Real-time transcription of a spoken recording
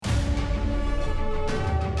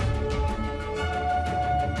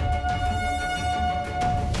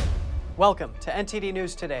Welcome to NTD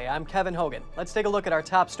News Today. I'm Kevin Hogan. Let's take a look at our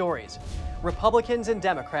top stories. Republicans and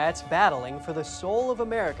Democrats battling for the soul of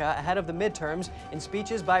America ahead of the midterms in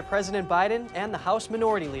speeches by President Biden and the House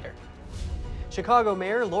Minority Leader. Chicago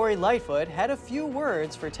Mayor Lori Lightfoot had a few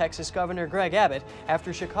words for Texas Governor Greg Abbott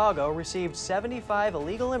after Chicago received 75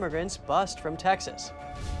 illegal immigrants bussed from Texas.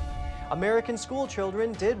 American school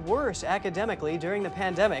children did worse academically during the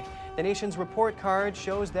pandemic. The nation's report card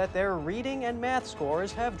shows that their reading and math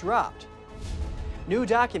scores have dropped. New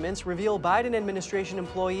documents reveal Biden administration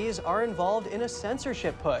employees are involved in a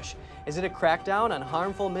censorship push. Is it a crackdown on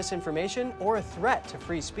harmful misinformation or a threat to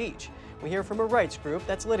free speech? We hear from a rights group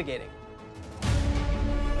that's litigating.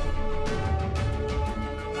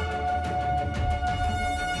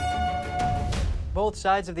 Both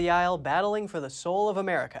sides of the aisle battling for the soul of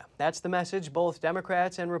America. That's the message both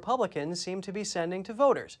Democrats and Republicans seem to be sending to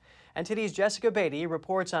voters. NTD's Jessica Beatty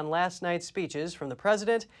reports on last night's speeches from the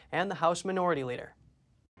President and the House Minority Leader.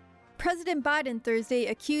 President Biden Thursday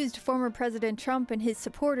accused former President Trump and his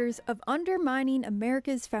supporters of undermining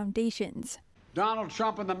America's foundations. Donald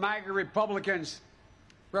Trump and the MAGA Republicans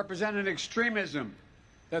represent an extremism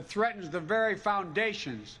that threatens the very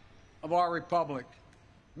foundations of our republic.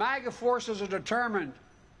 MAGA forces are determined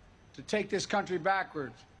to take this country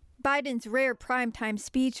backwards. Biden's rare primetime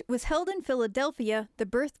speech was held in Philadelphia, the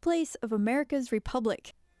birthplace of America's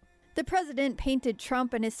republic. The president painted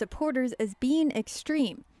Trump and his supporters as being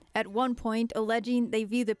extreme, at one point alleging they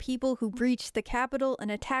view the people who breached the Capitol and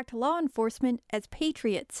attacked law enforcement as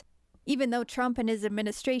patriots, even though Trump and his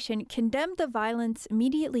administration condemned the violence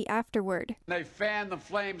immediately afterward. They fan the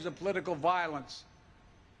flames of political violence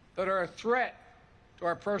that are a threat to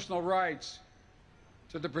our personal rights,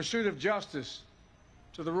 to the pursuit of justice,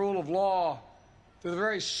 to the rule of law, to the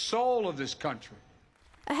very soul of this country.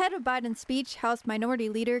 Ahead of Biden's speech, House Minority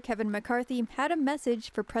Leader Kevin McCarthy had a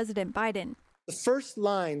message for President Biden. The first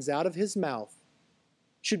lines out of his mouth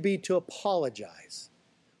should be to apologize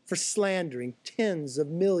for slandering tens of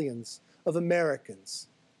millions of Americans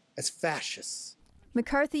as fascists.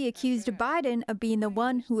 McCarthy accused Biden of being the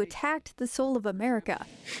one who attacked the soul of America.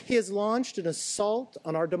 He has launched an assault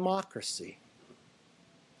on our democracy.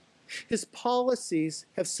 His policies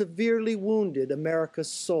have severely wounded America's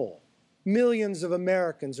soul. Millions of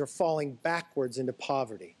Americans are falling backwards into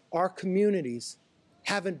poverty. Our communities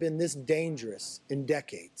haven't been this dangerous in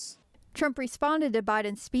decades. Trump responded to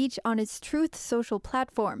Biden's speech on his Truth Social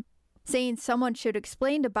platform, saying someone should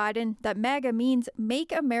explain to Biden that MAGA means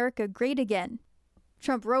Make America Great Again.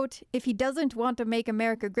 Trump wrote, if he doesn't want to make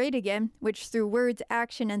America great again, which through words,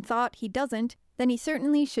 action, and thought he doesn't, then he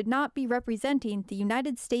certainly should not be representing the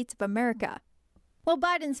United States of America. While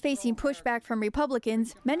Biden's facing pushback from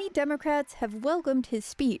Republicans, many Democrats have welcomed his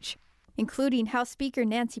speech, including House Speaker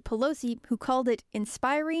Nancy Pelosi, who called it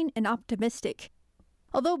inspiring and optimistic.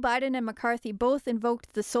 Although Biden and McCarthy both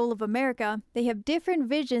invoked the soul of America, they have different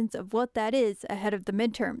visions of what that is ahead of the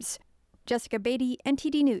midterms. Jessica Beatty,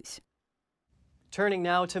 NTD News. Turning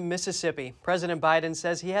now to Mississippi. President Biden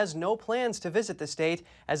says he has no plans to visit the state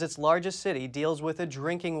as its largest city deals with a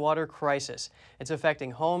drinking water crisis. It's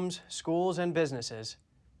affecting homes, schools, and businesses.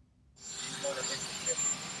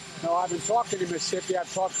 No, I've been talking to Mississippi.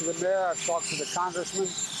 I've talked to the mayor. I've talked to the congressman,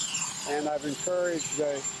 and I've encouraged.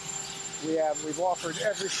 We've offered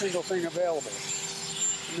every single thing available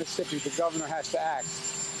in Mississippi. The governor has to act.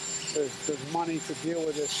 There's money to deal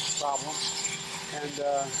with this problem,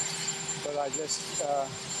 and. But I just,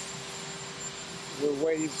 we're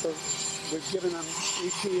waiting for, we've given them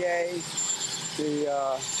EPA,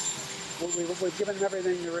 we've given them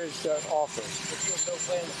everything there is to offer. But you have no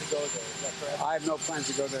plans to go there, is that correct? I have no plans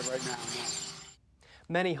to go there right now, no.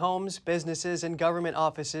 Many homes, businesses, and government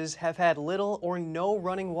offices have had little or no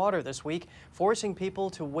running water this week, forcing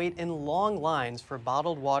people to wait in long lines for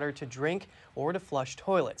bottled water to drink or to flush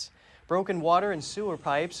toilets. Broken water and sewer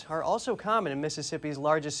pipes are also common in Mississippi's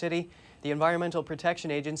largest city. The Environmental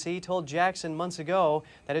Protection Agency told Jackson months ago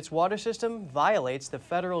that its water system violates the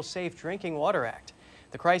federal Safe Drinking Water Act.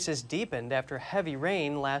 The crisis deepened after heavy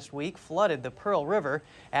rain last week flooded the Pearl River,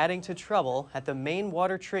 adding to trouble at the main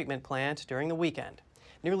water treatment plant during the weekend.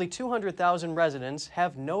 Nearly 200,000 residents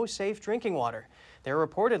have no safe drinking water. They're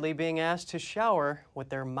reportedly being asked to shower with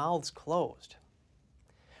their mouths closed.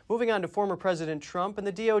 Moving on to former President Trump and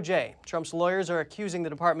the DOJ. Trump's lawyers are accusing the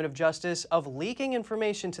Department of Justice of leaking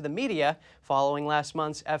information to the media following last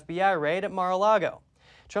month's FBI raid at Mar-a-Lago.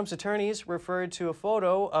 Trump's attorneys referred to a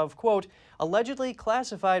photo of, quote, allegedly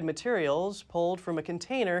classified materials pulled from a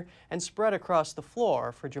container and spread across the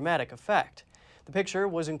floor for dramatic effect. The picture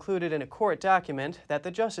was included in a court document that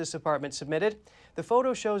the Justice Department submitted. The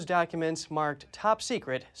photo shows documents marked top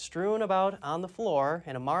secret strewn about on the floor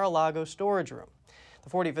in a Mar-a-Lago storage room. The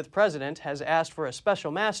 45th president has asked for a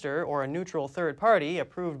special master or a neutral third party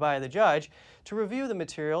approved by the judge to review the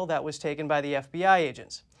material that was taken by the FBI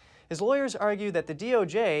agents. His lawyers argue that the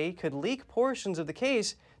DOJ could leak portions of the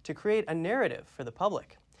case to create a narrative for the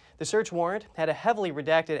public. The search warrant had a heavily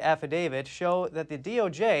redacted affidavit show that the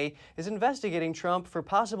DOJ is investigating Trump for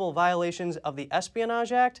possible violations of the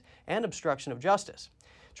Espionage Act and obstruction of justice.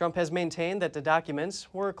 Trump has maintained that the documents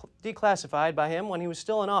were declassified by him when he was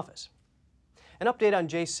still in office. An update on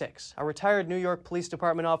J6. A retired New York Police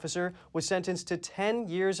Department officer was sentenced to 10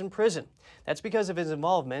 years in prison. That's because of his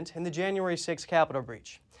involvement in the January 6 Capitol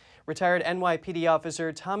breach. Retired NYPD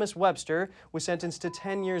officer Thomas Webster was sentenced to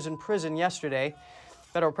 10 years in prison yesterday.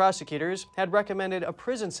 Federal prosecutors had recommended a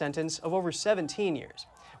prison sentence of over 17 years.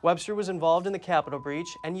 Webster was involved in the Capitol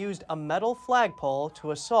breach and used a metal flagpole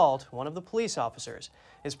to assault one of the police officers.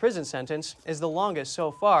 His prison sentence is the longest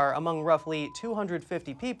so far among roughly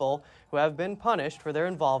 250 people who have been punished for their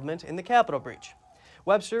involvement in the Capitol breach.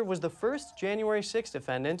 Webster was the first January 6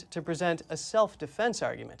 defendant to present a self-defense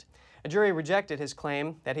argument. A jury rejected his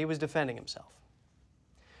claim that he was defending himself.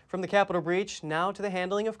 From the Capitol breach, now to the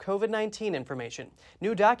handling of COVID-19 information.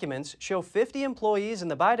 New documents show 50 employees in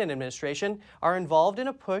the Biden administration are involved in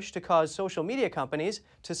a push to cause social media companies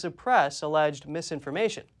to suppress alleged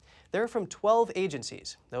misinformation. They're from 12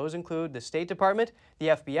 agencies. Those include the State Department, the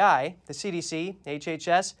FBI, the CDC,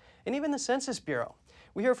 HHS, and even the Census Bureau.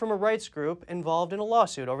 We hear from a rights group involved in a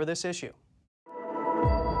lawsuit over this issue.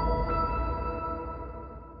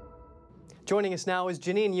 Joining us now is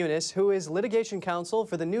Janine Eunice, who is litigation counsel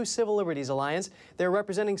for the New Civil Liberties Alliance. They're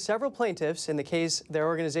representing several plaintiffs in the case their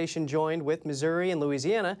organization joined with Missouri and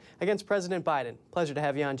Louisiana against President Biden. Pleasure to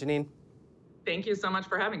have you on, Janine. Thank you so much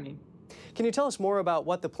for having me. Can you tell us more about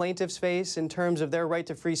what the plaintiffs face in terms of their right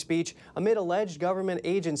to free speech amid alleged government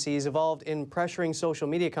agencies involved in pressuring social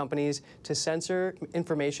media companies to censor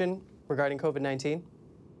information regarding COVID-19?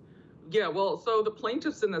 Yeah, well, so the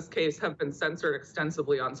plaintiffs in this case have been censored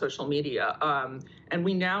extensively on social media, and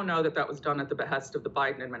we now know that that was done at the behest of the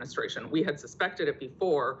Biden administration. We had suspected it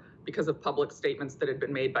before because of public statements that had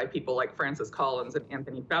been made by people like Francis Collins and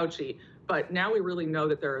Anthony Fauci, but now we really know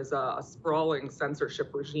that there is a sprawling censorship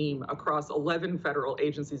regime across 11 federal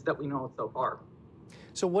agencies that we know of so far.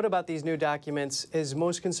 So what about these new documents is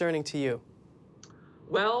most concerning to you?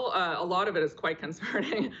 Well, a lot of it is quite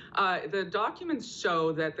concerning. The documents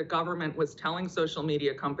show that the government was telling social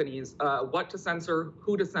media companies what to censor,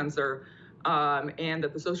 who to censor, and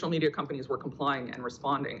that the social media companies were complying and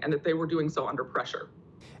responding, and that they were doing so under pressure.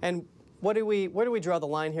 And where do we draw the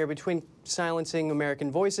line here between silencing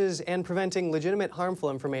American voices and preventing legitimate harmful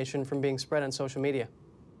information from being spread on social media?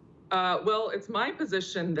 Well, it's my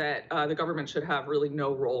position that the government should have really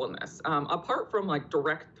no role in this. Apart from like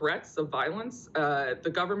direct threats of violence,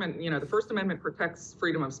 the government, the First Amendment protects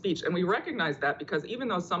freedom of speech. And we recognize that because even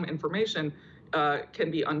though some information can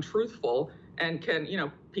be untruthful and can,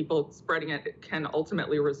 people spreading it can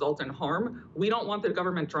ultimately result in harm, we don't want the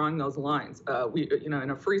government drawing those lines.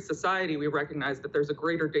 In a free society, we recognize that there's a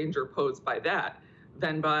greater danger posed by that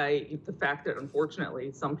than by the fact that,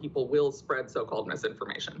 unfortunately, some people will spread so-called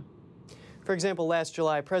misinformation. For example, last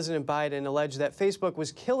July, President Biden alleged that Facebook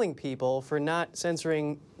was killing people for not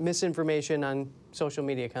censoring misinformation on social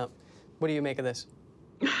media accounts. What do you make of this?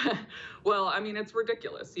 Well, I mean, it's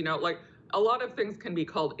ridiculous. A lot of things can be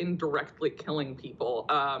called indirectly killing people.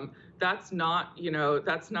 That's not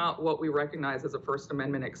what we recognize as a First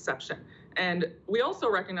Amendment exception. And we also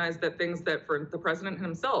recognize that things that for the president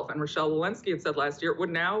himself and Rochelle Walensky had said last year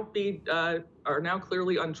are now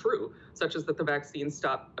clearly untrue, such as that the vaccine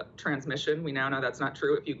stopped transmission. We now know that's not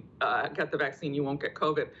true. If you get the vaccine, you won't get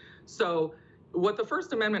COVID. So what the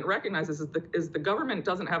First Amendment recognizes is the government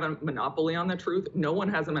doesn't have a monopoly on the truth. No one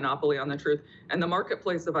has a monopoly on the truth. And the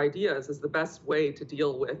marketplace of ideas is the best way to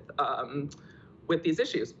deal with these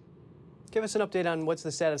issues. Give us an update on what's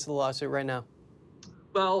the status of the lawsuit right now.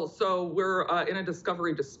 Well, so we're in a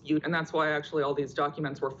discovery dispute, and that's why actually all these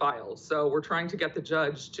documents were filed. So we're trying to get the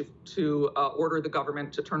judge to order the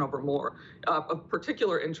government to turn over more. Of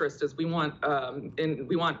particular interest is we want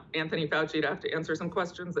Anthony Fauci to have to answer some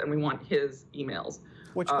questions, and we want his emails.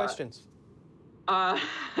 Which questions? I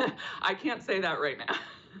can't say that right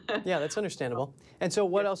now. Yeah, that's understandable. And so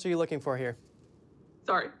what else are you looking for here?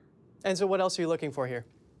 Sorry? And so what else are you looking for here?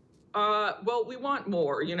 Well, we want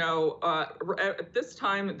more. At this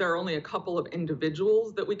time, there are only a couple of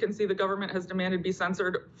individuals that we can see the government has demanded be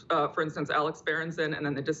censored. For instance, Alex Berenson, and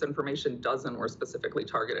then the disinformation dozen were specifically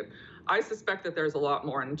targeted. I suspect that there's a lot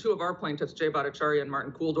more. And two of our plaintiffs, Jay Bhattacharya and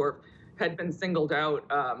Martin Kulldorff, had been singled out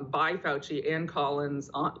by Fauci and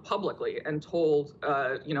Collins publicly and told,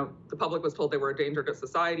 the public was told they were a danger to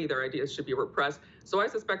society, their ideas should be repressed. So I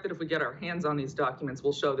suspect that if we get our hands on these documents,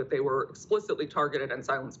 we'll show that they were explicitly targeted and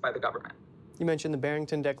silenced by the government. You mentioned the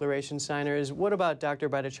Barrington Declaration signers. What about Dr.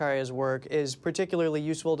 Bhattacharya's work is particularly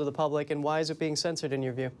useful to the public, and why is it being censored in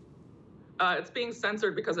your view? It's being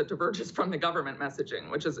censored because it diverges from the government messaging,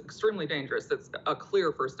 which is extremely dangerous. It's a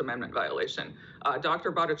clear First Amendment violation.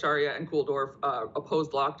 Dr. Bhattacharya and Kulldorff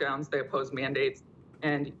opposed lockdowns, they opposed mandates,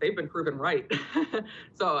 and they've been proven right.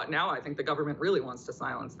 So now I think the government really wants to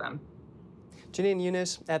silence them. Janine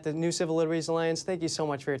Eunice at the New Civil Liberties Alliance, thank you so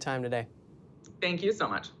much for your time today. Thank you so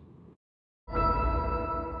much.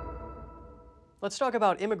 Let's talk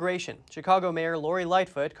about immigration. Chicago Mayor Lori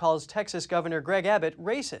Lightfoot calls Texas Governor Greg Abbott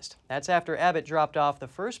racist. That's after Abbott dropped off the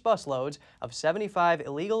first busloads of 75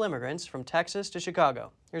 illegal immigrants from Texas to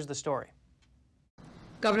Chicago. Here's the story.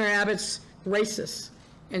 Governor Abbott's racist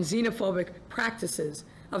and xenophobic practices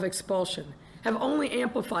of expulsion have only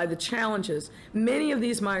amplified the challenges many of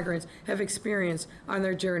these migrants have experienced on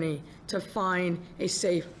their journey to find a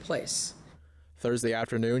safe place. Thursday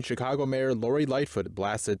afternoon, Chicago Mayor Lori Lightfoot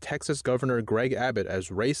blasted Texas Governor Greg Abbott as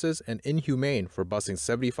racist and inhumane for busing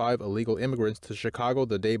 75 illegal immigrants to Chicago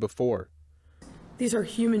the day before. These are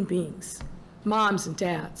human beings, moms and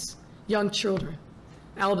dads, young children,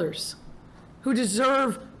 elders, who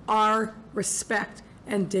deserve our respect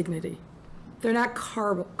and dignity. They're not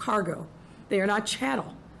cargo. They are not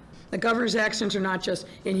chattel. The governor's actions are not just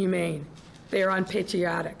inhumane. They are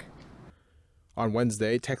unpatriotic. On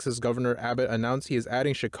Wednesday, Texas Governor Abbott announced he is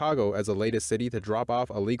adding Chicago as the latest city to drop off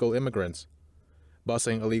illegal immigrants.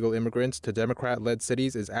 Busing illegal immigrants to Democrat-led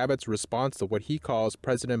cities is Abbott's response to what he calls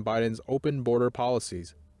President Biden's open border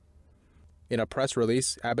policies. In a press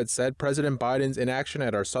release, Abbott said President Biden's inaction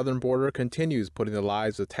at our southern border continues putting the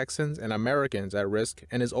lives of Texans and Americans at risk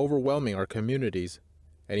and is overwhelming our communities.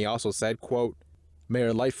 And he also said, quote,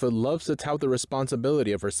 Mayor Lightfoot loves to tout the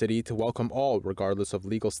responsibility of her city to welcome all regardless of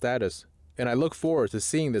legal status. And I look forward to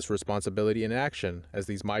seeing this responsibility in action as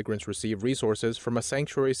these migrants receive resources from a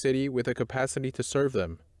sanctuary city with a capacity to serve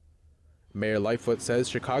them. Mayor Lightfoot says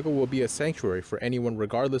Chicago will be a sanctuary for anyone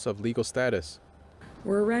regardless of legal status.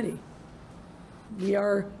 We're ready. We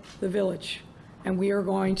are the village, and we are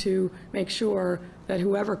going to make sure that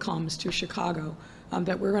whoever comes to Chicago,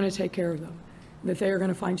 that we're going to take care of them, that they are going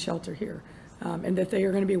to find shelter here, and that they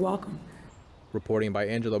are going to be welcome. Reporting by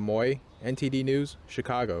Angela Moy, NTD News,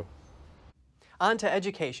 Chicago. On to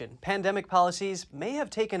education. Pandemic policies may have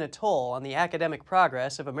taken a toll on the academic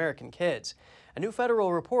progress of American kids. A new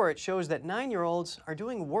federal report shows that 9-year-olds are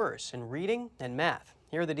doing worse in reading and math.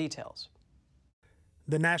 Here are the details.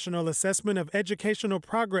 The National Assessment of Educational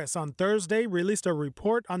Progress on Thursday released a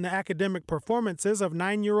report on the academic performances of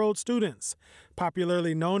 9-year-old students,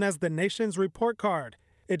 popularly known as the nation's report card.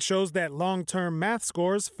 It shows that long-term math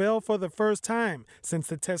scores fell for the first time since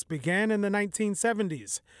the test began in the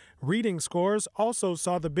 1970s. Reading scores also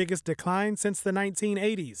saw the biggest decline since the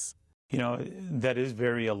 1980s. You know, that is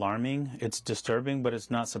very alarming. It's disturbing, but it's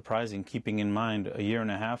not surprising, keeping in mind a year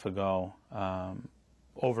and a half ago,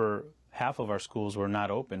 over half of our schools were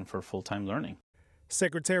not open for full-time learning.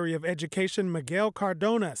 Secretary of Education Miguel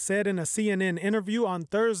Cardona said in a CNN interview on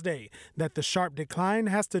Thursday that the sharp decline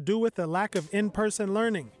has to do with the lack of in-person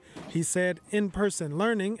learning. He said in-person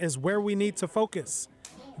learning is where we need to focus.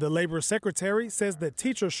 The labor secretary says the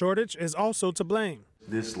teacher shortage is also to blame.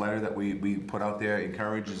 This letter that we put out there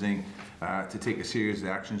encourages Inc. To take a series of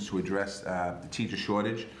actions to address the teacher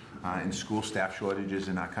shortage and school staff shortages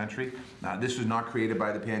in our country. This was not created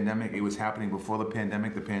by the pandemic. It was happening before the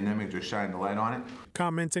pandemic. The pandemic just shined the light on it.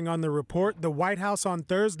 Commenting on the report, the White House on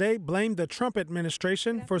Thursday blamed the Trump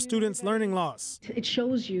administration for students' learning loss. It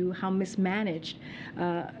shows you how mismanaged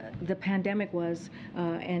the pandemic was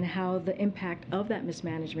and how the impact of that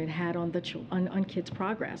mismanagement had on on kids'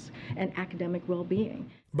 progress and academic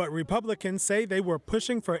well-being. But Republicans say they were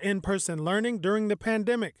pushing for in-person learning during the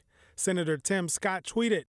pandemic. Senator Tim Scott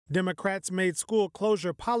tweeted, Democrats made school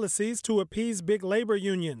closure policies to appease big labor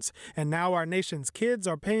unions, and now our nation's kids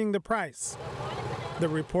are paying the price. The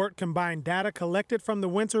report combined data collected from the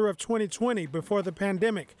winter of 2020 before the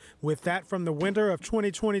pandemic with that from the winter of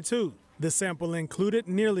 2022. The sample included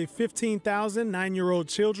nearly 15,000 9-year-old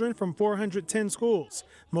children from 410 schools.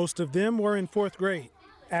 Most of them were in 4th grade.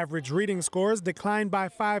 Average reading scores declined by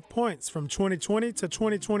 5 points from 2020 to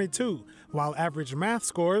 2022, while average math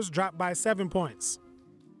scores dropped by 7 points.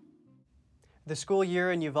 The school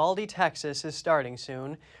year in Uvalde, Texas is starting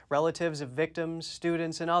soon. Relatives of victims,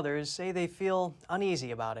 students, and others say they feel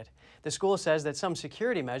uneasy about it. The school says that some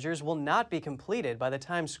security measures will not be completed by the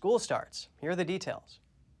time school starts. Here are the details.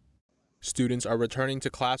 Students are returning to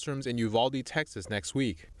classrooms in Uvalde, Texas next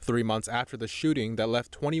week, 3 months after the shooting that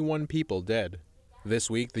left 21 people dead.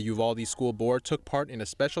 This week, the Uvalde School Board took part in a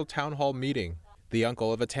special town hall meeting. The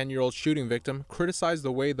uncle of a 10-year-old shooting victim criticized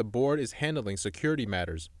the way the board is handling security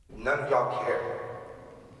matters. None of y'all care,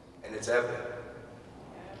 and it's evident.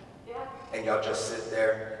 And y'all just sit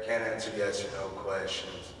there, can't answer yes or no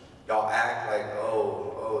questions. Y'all act like,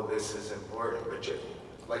 oh, this is important, but you,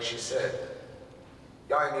 like she said,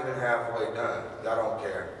 y'all ain't even halfway done. Y'all don't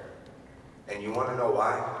care. And you wanna know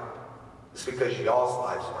why? It's because y'all's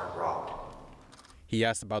lives weren't robbed. He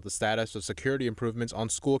asked about the status of security improvements on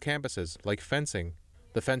school campuses, like fencing.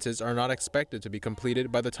 The fences are not expected to be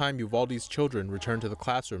completed by the time Uvalde's children return to the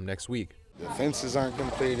classroom next week. The fences aren't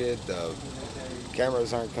completed, the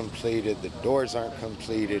cameras aren't completed, the doors aren't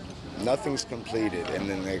completed, nothing's completed, and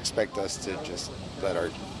then they expect us to just let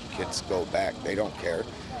our kids go back. They don't care,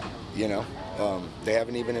 you know. They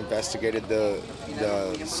haven't even investigated the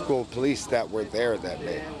school police that were there that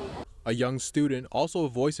day. A young student also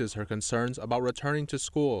voices her concerns about returning to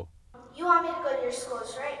school. You want me to go to your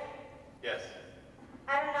schools, right? Yes.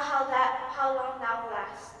 I don't know how long that will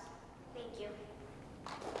last. Thank you.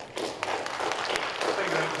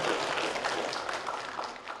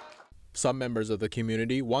 Some members of the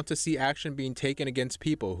community want to see action being taken against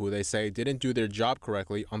people who they say didn't do their job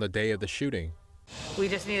correctly on the day of the shooting. We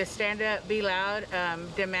just need to stand up, be loud,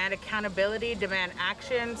 demand accountability, demand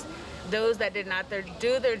actions. Those that did not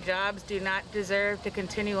do their jobs do not deserve to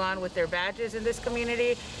continue on with their badges in this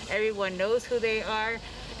community. Everyone knows who they are,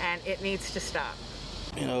 and it needs to stop.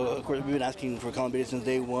 You know, of course, we've been asking for accountability since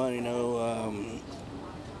day one. You know,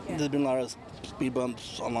 there's been a lot of speed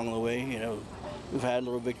bumps along the way. You know, we've had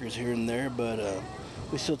little victories here and there, but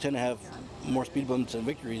we still tend to have more speed bumps than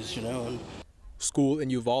victories, you know. School in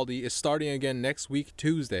Uvalde is starting again next week,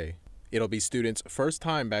 Tuesday. It'll be students' first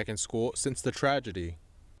time back in school since the tragedy.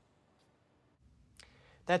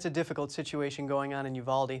 That's a difficult situation going on in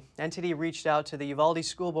Uvalde. NTD reached out to the Uvalde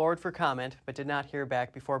School Board for comment, but did not hear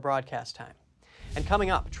back before broadcast time. And coming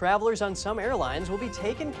up, travelers on some airlines will be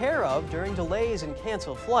taken care of during delays and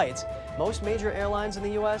canceled flights. Most major airlines in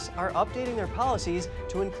the U.S. are updating their policies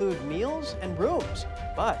to include meals and rooms,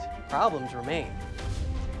 but problems remain.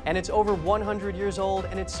 And it's over 100 years old,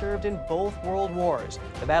 and it served in both world wars.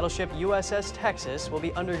 The battleship USS Texas will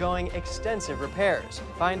be undergoing extensive repairs.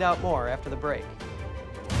 Find out more after the break.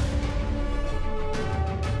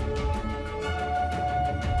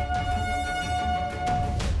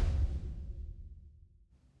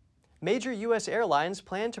 Major U.S. airlines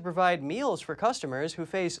plan to provide meals for customers who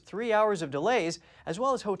face 3 hours of delays, as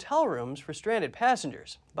well as hotel rooms for stranded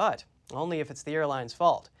passengers, but only if it's the airline's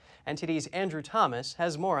fault. NTD's Andrew Thomas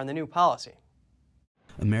has more on the new policy.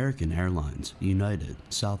 American Airlines, United,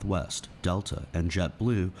 Southwest, Delta, and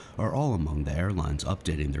JetBlue are all among the airlines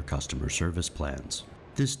updating their customer service plans.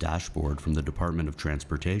 This dashboard from the Department of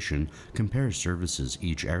Transportation compares services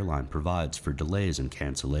each airline provides for delays and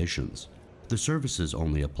cancellations. The services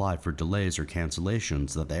only apply for delays or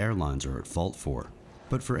cancellations that the airlines are at fault for.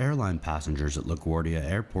 But for airline passengers at LaGuardia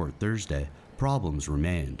Airport Thursday, problems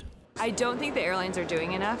remained. I don't think the airlines are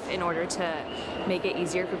doing enough in order to make it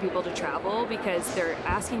easier for people to travel, because they're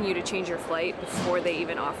asking you to change your flight before they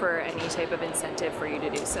even offer any type of incentive for you to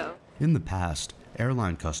do so. In the past,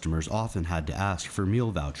 airline customers often had to ask for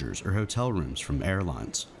meal vouchers or hotel rooms from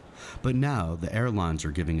airlines. But now, the airlines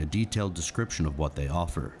are giving a detailed description of what they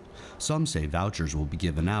offer. Some say vouchers will be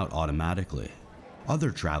given out automatically. Other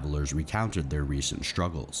travelers recounted their recent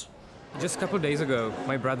struggles. Just a couple of days ago,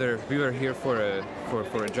 my brother, we were here for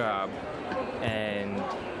a job, and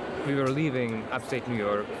we were leaving upstate New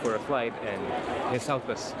York for a flight, and his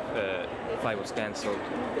Southwest flight was canceled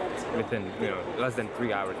within less than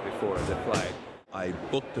 3 hours before the flight. I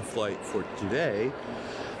booked a flight for today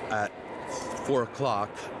at 4 o'clock,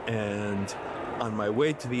 and on my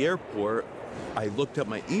way to the airport, I looked at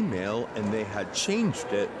my email and they had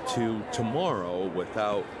changed it to tomorrow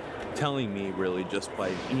without telling me, really, just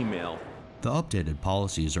by email. The updated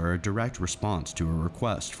policies are a direct response to a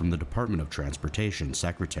request from the Department of Transportation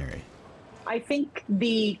Secretary. I think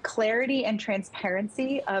the clarity and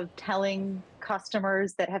transparency of telling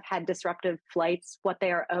customers that have had disruptive flights what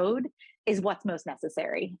they are owed is what's most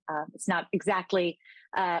necessary. It's not exactly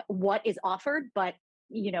what is offered, but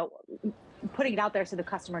putting it out there so the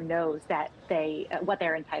customer knows that what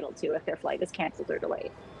they're entitled to if their flight is canceled or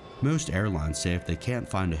delayed. Most airlines say if they can't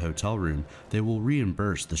find a hotel room, they will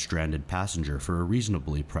reimburse the stranded passenger for a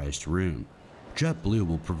reasonably priced room. JetBlue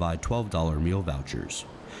will provide $12 meal vouchers.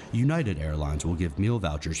 United Airlines will give meal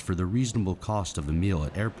vouchers for the reasonable cost of a meal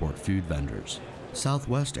at airport food vendors.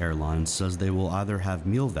 Southwest Airlines says they will either have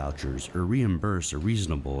meal vouchers or reimburse a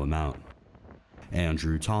reasonable amount.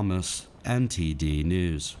 Andrew Thomas, NTD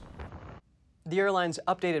News. The airline's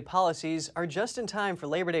updated policies are just in time for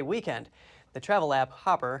Labor Day weekend. The travel app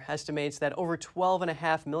Hopper estimates that over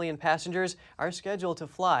 12.5 million passengers are scheduled to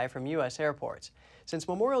fly from U.S. airports. Since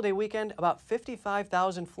Memorial Day weekend, about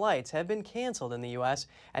 55,000 flights have been canceled in the U.S.,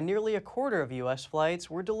 and nearly a quarter of U.S. flights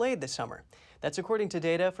were delayed this summer. That's according to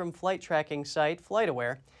data from flight tracking site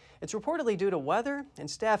FlightAware. It's reportedly due to weather and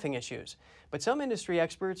staffing issues, but some industry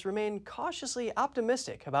experts remain cautiously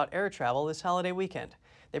optimistic about air travel this holiday weekend.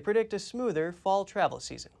 They predict a smoother fall travel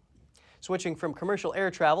season. Switching from commercial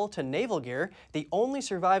air travel to naval gear, the only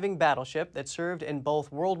surviving battleship that served in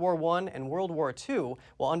both World War I and World War II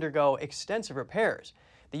will undergo extensive repairs.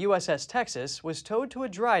 The USS Texas was towed to a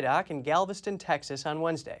dry dock in Galveston, Texas on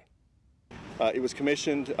Wednesday. It was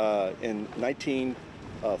commissioned in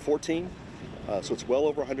 1914, so it's well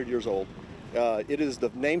over 100 years old. It is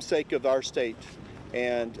the namesake of our state,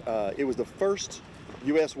 and it was the first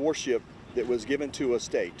U.S. warship that was given to a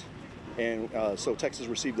state. And so Texas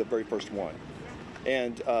received the very first one.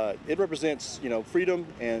 And it represents, freedom,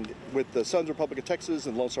 and with the Sons Republic of Texas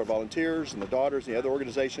and Lone Star Volunteers and the Daughters and the other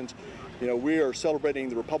organizations, we are celebrating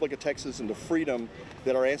the Republic of Texas and the freedom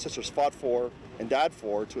that our ancestors fought for and died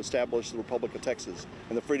for to establish the Republic of Texas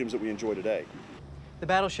and the freedoms that we enjoy today. The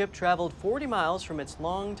battleship traveled 40 miles from its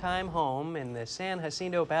longtime home in the San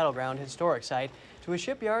Jacinto Battleground Historic Site to a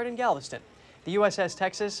shipyard in Galveston. The USS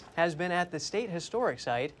Texas has been at the State Historic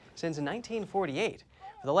Site since 1948.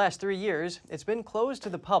 For the last 3 years, it's been closed to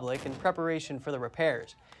the public in preparation for the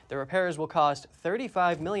repairs. The repairs will cost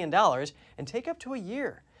 $35 million and take up to a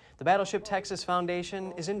year. The Battleship Texas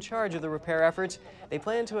Foundation is in charge of the repair efforts. They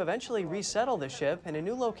plan to eventually resettle the ship in a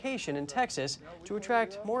new location in Texas to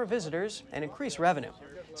attract more visitors and increase revenue.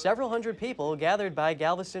 Several hundred people gathered by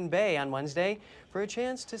Galveston Bay on Wednesday for a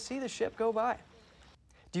chance to see the ship go by.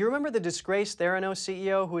 Do you remember the disgraced Theranos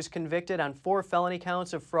CEO who was convicted on 4 felony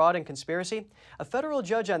counts of fraud and conspiracy? A federal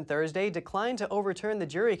judge on Thursday declined to overturn the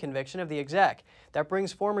jury conviction of the exec. That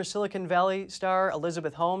brings former Silicon Valley star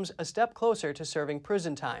Elizabeth Holmes a step closer to serving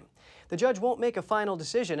prison time. The judge won't make a final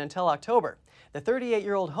decision until October. The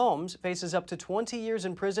 38-year-old Holmes faces up to 20 years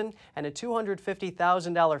in prison and a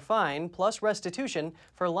 $250,000 fine plus restitution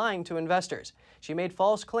for lying to investors. She made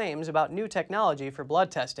false claims about new technology for blood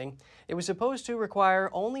testing. It was supposed to require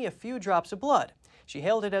only a few drops of blood. She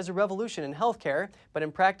hailed it as a revolution in healthcare, but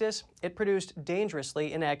in practice, it produced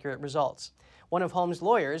dangerously inaccurate results. One of Holmes'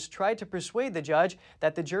 lawyers tried to persuade the judge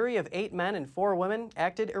that the jury of 8 men and 4 women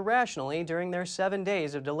acted irrationally during their 7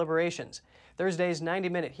 days of deliberations. Thursday's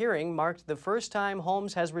 90-minute hearing marked the first time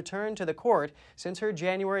Holmes has returned to the court since her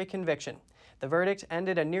January conviction. The verdict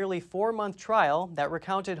ended a nearly 4-month trial that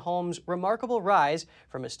recounted Holmes' remarkable rise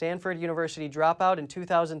from a Stanford University dropout in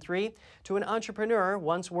 2003 to an entrepreneur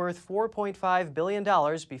once worth $4.5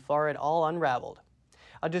 billion before it all unraveled.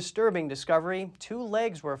 A disturbing discovery: 2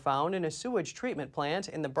 legs were found in a sewage treatment plant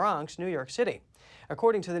in the Bronx, New York City.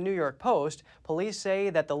 According to the New York Post, police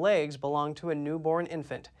say that the legs belonged to a newborn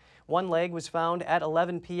infant. One leg was found at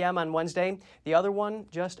 11 p.m. on Wednesday, the other one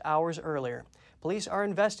just hours earlier. Police are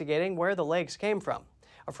investigating where the legs came from.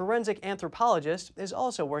 A forensic anthropologist is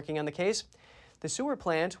also working on the case. The sewer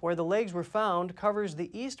plant where the legs were found covers the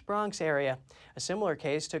East Bronx area. A similar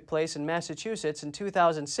case took place in Massachusetts in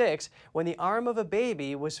 2006 when the arm of a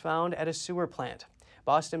baby was found at a sewer plant.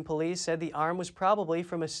 Boston police said the arm was probably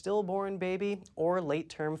from a stillborn baby or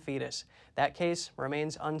late-term fetus. That case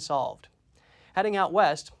remains unsolved. Heading out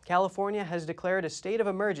west, California has declared a state of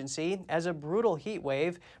emergency as a brutal heat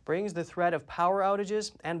wave brings the threat of power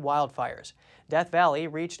outages and wildfires. Death Valley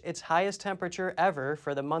reached its highest temperature ever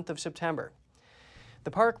for the month of September.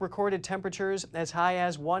 The park recorded temperatures as high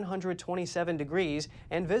as 127 degrees,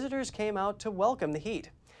 and visitors came out to welcome the heat.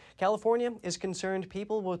 California is concerned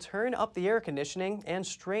people will turn up the air conditioning and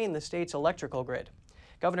strain the state's electrical grid.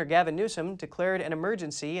 Governor Gavin Newsom declared an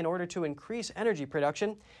emergency in order to increase energy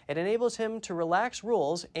production. It enables him to relax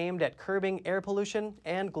rules aimed at curbing air pollution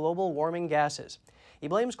and global warming gases. He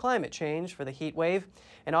blames climate change for the heat wave.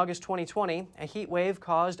 In August 2020, a heat wave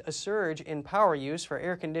caused a surge in power use for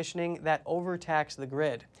air conditioning that overtaxed the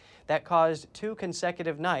grid. That caused 2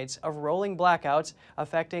 consecutive nights of rolling blackouts,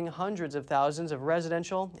 affecting hundreds of thousands of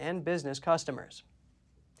residential and business customers.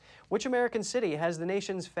 Which American city has the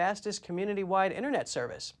nation's fastest community-wide internet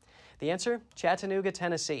service? The answer, Chattanooga,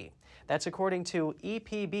 Tennessee. That's according to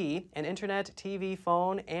EPB, an internet, TV,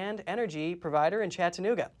 phone, and energy provider in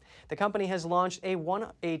Chattanooga. The company has launched a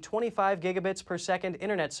 25 gigabits per second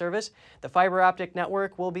internet service. The fiber optic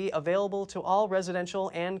network will be available to all residential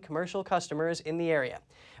and commercial customers in the area.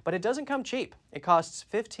 But it doesn't come cheap. It costs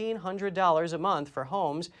 $1,500 a month for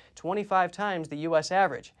homes, 25 times the U.S.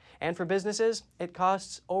 average. And for businesses, it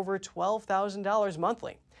costs over $12,000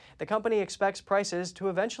 monthly. The company expects prices to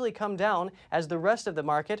eventually come down as the rest of the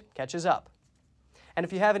market catches up. And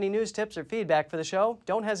if you have any news tips or feedback for the show,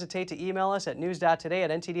 don't hesitate to email us at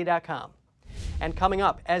news.today@ntd.com. And coming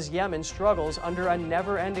up, as Yemen struggles under a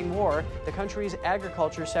never-ending war, the country's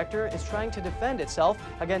agriculture sector is trying to defend itself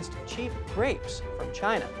against cheap grapes from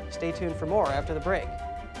China. Stay tuned for more after the break.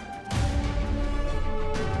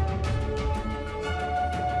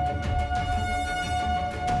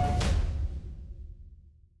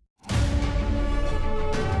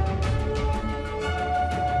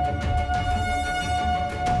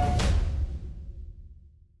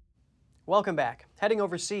 Welcome back. Heading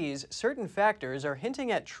overseas, certain factors are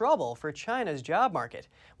hinting at trouble for China's job market.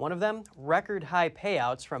 One of them, record high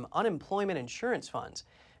payouts from unemployment insurance funds.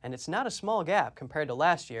 And it's not a small gap compared to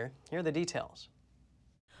last year. Here are the details.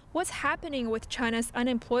 What's happening with China's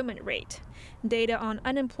unemployment rate? Data on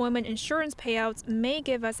unemployment insurance payouts may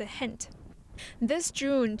give us a hint. This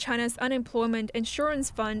June, China's unemployment insurance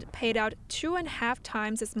fund paid out 2.5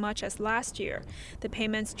 times as much as last year. The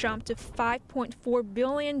payments jumped to $5.4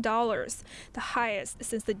 billion, the highest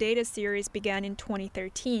since the data series began in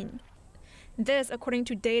 2013. This, according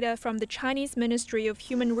to data from the Chinese Ministry of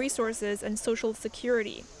Human Resources and Social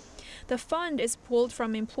Security. The fund is pulled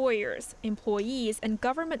from employers, employees, and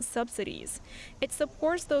government subsidies. It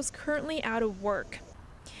supports those currently out of work.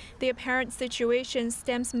 The apparent situation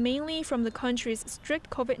stems mainly from the country's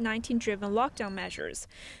strict COVID-19-driven lockdown measures.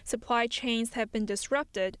 Supply chains have been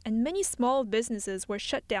disrupted, and many small businesses were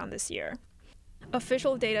shut down this year.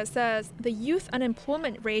 Official data says the youth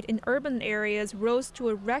unemployment rate in urban areas rose to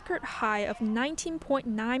a record high of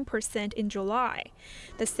 19.9% in July.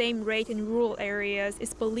 The same rate in rural areas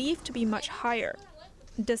is believed to be much higher.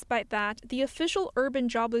 Despite that, the official urban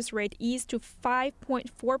jobless rate eased to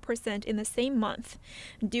 5.4% in the same month.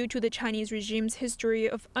 Due to the Chinese regime's history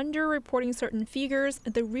of underreporting certain figures,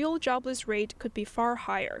 the real jobless rate could be far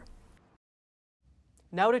higher.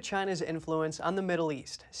 Now to China's influence on the Middle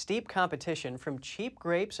East. Steep competition from cheap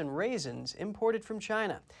grapes and raisins imported from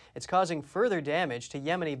China. It's causing further damage to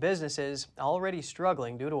Yemeni businesses already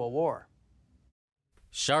struggling due to a war.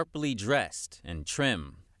 Sharply dressed and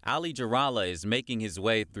trim, Ali Jarallah is making his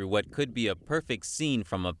way through what could be a perfect scene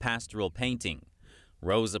from a pastoral painting.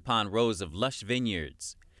 Rows upon rows of lush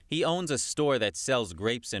vineyards. He owns a store that sells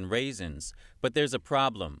grapes and raisins, but there's a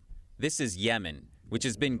problem. This is Yemen, which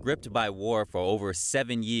has been gripped by war for over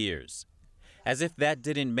 7 years. As if that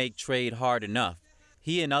didn't make trade hard enough,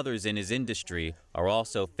 he and others in his industry are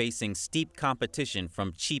also facing steep competition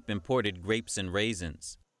from cheap imported grapes and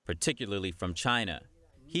raisins, particularly from China.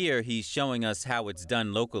 Here, he's showing us how it's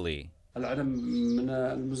done locally. After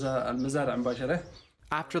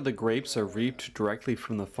the grapes are reaped directly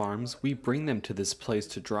from the farms, we bring them to this place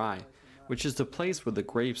to dry, which is the place where the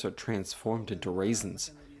grapes are transformed into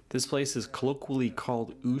raisins. This place is colloquially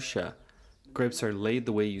called Usha. Grapes are laid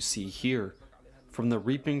the way you see here. From the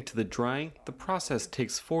reaping to the drying, the process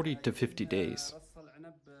takes 40 to 50 days.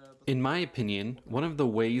 In my opinion, one of the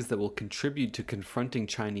ways that will contribute to confronting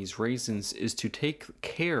Chinese raisins is to take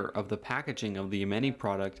care of the packaging of the Yemeni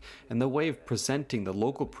product and the way of presenting the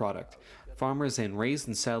local product. Farmers and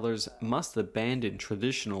raisin sellers must abandon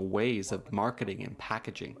traditional ways of marketing and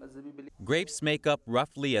packaging. Grapes make up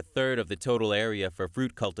roughly a third of the total area for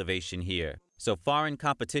fruit cultivation here, so foreign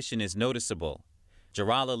competition is noticeable.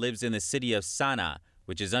 Jarallah lives in the city of Sana'a,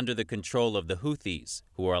 which is under the control of the Houthis,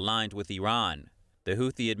 who are aligned with Iran. The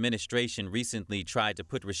Houthi administration recently tried to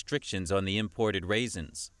put restrictions on the imported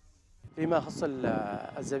raisins. As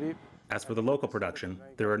for the local production,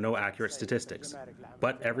 there are no accurate statistics,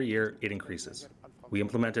 but every year it increases. We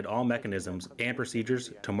implemented all mechanisms and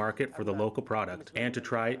procedures to market for the local product and to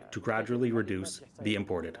try to gradually reduce the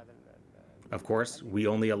imported. Of course, we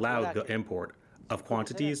only allow the import of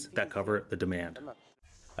quantities that cover the demand.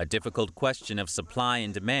 A difficult question of supply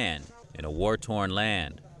and demand in a war-torn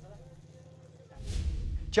land.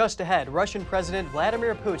 Just ahead, Russian President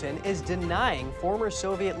Vladimir Putin is denying former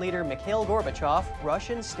Soviet leader Mikhail Gorbachev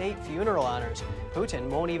Russian state funeral honors. Putin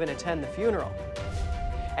won't even attend the funeral.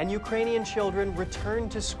 And Ukrainian children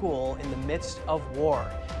returned to school in the midst of war.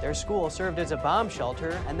 Their school served as a bomb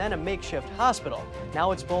shelter and then a makeshift hospital.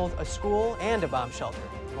 Now it's both a school and a bomb shelter.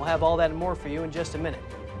 We'll have all that and more for you in just a minute.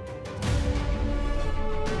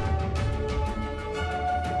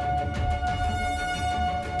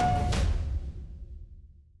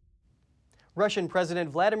 Russian President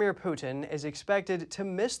Vladimir Putin is expected to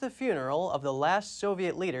miss the funeral of the last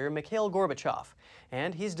Soviet leader, Mikhail Gorbachev,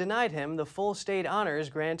 and he's denied him the full state honors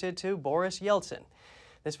granted to Boris Yeltsin.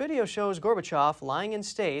 This video shows Gorbachev lying in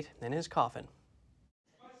state in his coffin.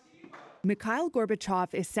 Mikhail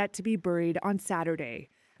Gorbachev is set to be buried on Saturday,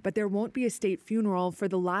 but there won't be a state funeral for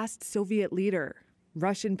the last Soviet leader.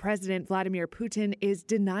 Russian President Vladimir Putin is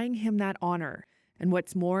denying him that honor. And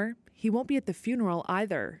what's more, he won't be at the funeral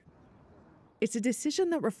either. It's a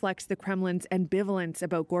decision that reflects the Kremlin's ambivalence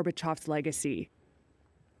about Gorbachev's legacy.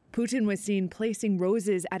 Putin was seen placing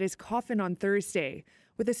roses at his coffin on Thursday,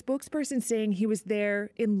 with a spokesperson saying he was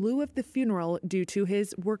there in lieu of the funeral due to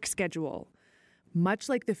his work schedule. Much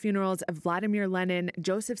like the funerals of Vladimir Lenin,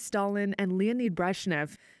 Joseph Stalin, and Leonid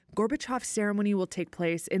Brezhnev, Gorbachev's ceremony will take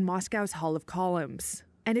place in Moscow's Hall of Columns.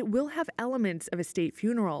 And it will have elements of a state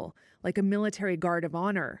funeral, like a military guard of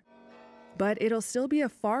honor. But it'll still be a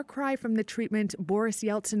far cry from the treatment Boris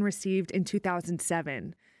Yeltsin received in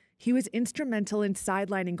 2007. He was instrumental in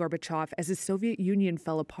sidelining Gorbachev as the Soviet Union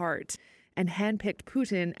fell apart and handpicked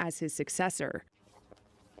Putin as his successor.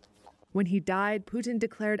 When he died, Putin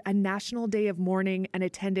declared a national day of mourning and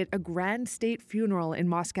attended a grand state funeral in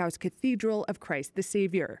Moscow's Cathedral of Christ the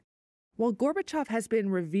Savior. While Gorbachev has been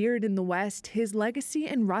revered in the West, his legacy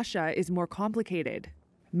in Russia is more complicated.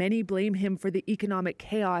 Many blame him for the economic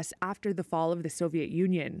chaos after the fall of the Soviet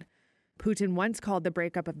Union. Putin once called the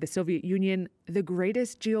breakup of the Soviet Union the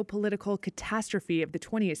greatest geopolitical catastrophe of the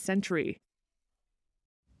 20th century.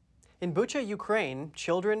 In Bucha, Ukraine,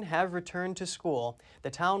 children have returned to school. The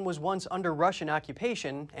town was once under Russian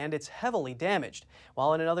occupation, and it's heavily damaged.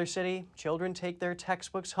 While in another city, children take their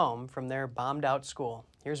textbooks home from their bombed-out school.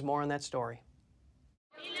 Here's more on that story.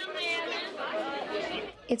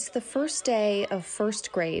 It's the first day of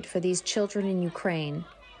first grade for these children in Ukraine.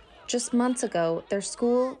 Just months ago, their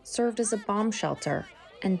school served as a bomb shelter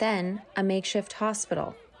and then a makeshift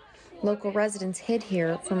hospital. Local residents hid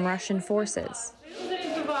here from Russian forces.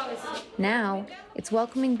 Now, it's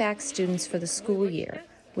welcoming back students for the school year,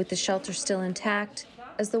 with the shelter still intact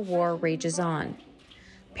as the war rages on.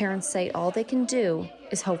 Parents say all they can do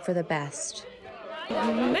is hope for the best.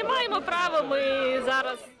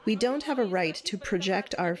 We don't have a right to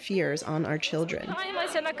project our fears on our children.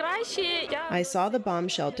 I saw the bomb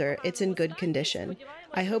shelter. It's in good condition.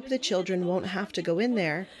 I hope the children won't have to go in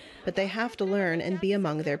there, but they have to learn and be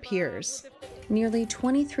among their peers. Nearly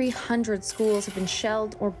 2,300 schools have been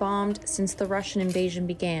shelled or bombed since the Russian invasion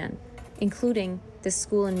began, including this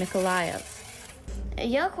school in Mykolaiv.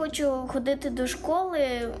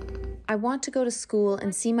 I want to go to school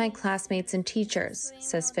and see my classmates and teachers,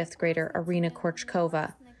 says fifth grader Irina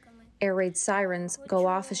Korchkova. Air raid sirens go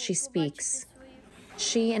off as she speaks.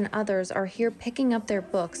 She and others are here picking up their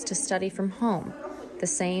books to study from home, the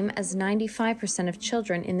same as 95% of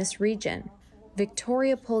children in this region.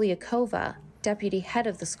 Victoria Polyakova, deputy head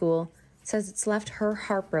of the school, says it's left her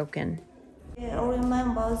heartbroken. I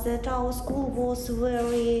remember that our school was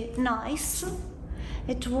very nice.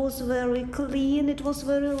 It was very clean, it was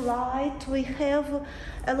very light. We have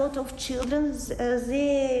a lot of children.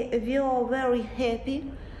 We are very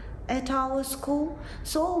happy at our school.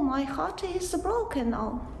 So my heart is broken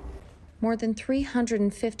now. More than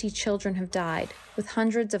 350 children have died, with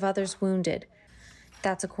hundreds of others wounded.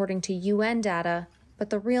 That's according to UN data, but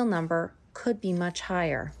the real number could be much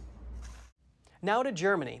higher. Now to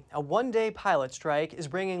Germany. A one-day pilot strike is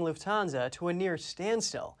bringing Lufthansa to a near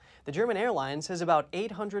standstill. The German airline says about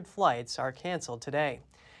 800 flights are canceled today.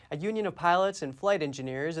 A union of pilots and flight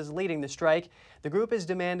engineers is leading the strike. The group is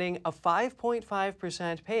demanding a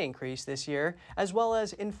 5.5% pay increase this year, as well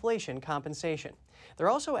as inflation compensation. They're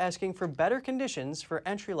also asking for better conditions for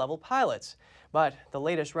entry-level pilots. But the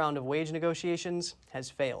latest round of wage negotiations has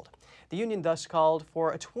failed. The union thus called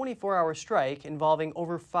for a 24-hour strike involving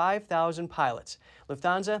over 5,000 pilots.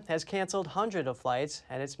 Lufthansa has canceled hundreds of flights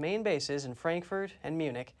at its main bases in Frankfurt and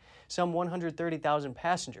Munich. Some 130,000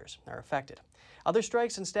 passengers are affected. Other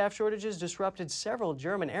strikes and staff shortages disrupted several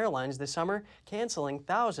German airlines this summer, canceling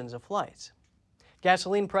thousands of flights.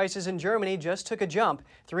 Gasoline prices in Germany just took a jump.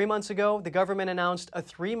 3 months ago, the government announced a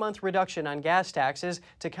 3-month reduction on gas taxes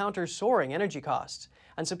to counter soaring energy costs.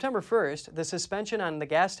 On September 1st, the suspension on the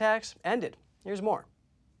gas tax ended. Here's more.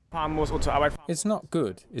 It's not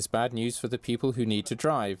good. It's bad news for the people who need to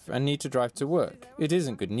drive and need to drive to work. It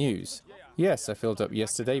isn't good news. Yes, I filled up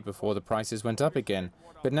yesterday before the prices went up again,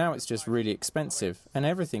 but now it's just really expensive, and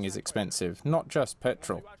everything is expensive, not just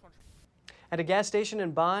petrol. At a gas station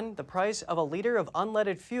in Bonn, the price of a liter of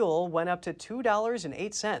unleaded fuel went up to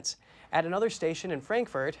 $2.08. At another station in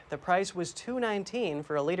Frankfurt, the price was $2.19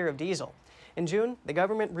 for a liter of diesel. In June, the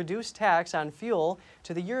government reduced tax on fuel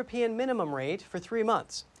to the European minimum rate for 3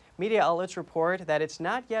 months. Media outlets report that it's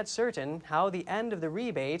not yet certain how the end of the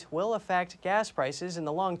rebate will affect gas prices in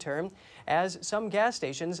the long term, as some gas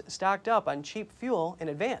stations stocked up on cheap fuel in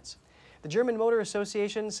advance. The German Motor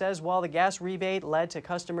Association says while the gas rebate led to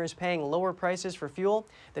customers paying lower prices for fuel,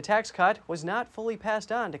 the tax cut was not fully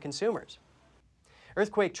passed on to consumers.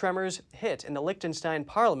 Earthquake tremors hit in the Liechtenstein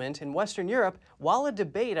parliament in Western Europe while a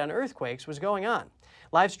debate on earthquakes was going on.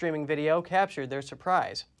 Live streaming video captured their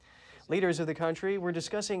surprise. Leaders of the country were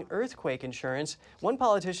discussing earthquake insurance. One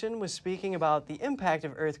politician was speaking about the impact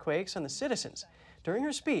of earthquakes on the citizens. During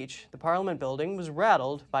her speech, the parliament building was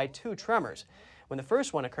rattled by 2 tremors. When the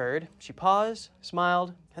first one occurred, she paused,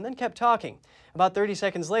 smiled, and then kept talking. About 30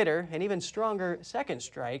 seconds later, an even stronger second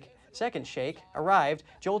shake arrived,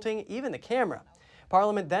 jolting even the camera.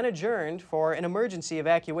 Parliament then adjourned for an emergency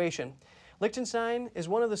evacuation. Liechtenstein is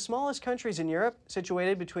one of the smallest countries in Europe,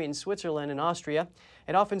 situated between Switzerland and Austria.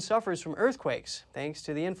 It often suffers from earthquakes, thanks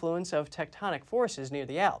to the influence of tectonic forces near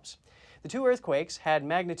the Alps. The 2 earthquakes had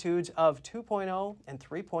magnitudes of 2.0 and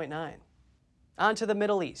 3.9. On to the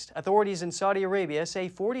Middle East. Authorities in Saudi Arabia say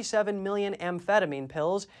 47 million amphetamine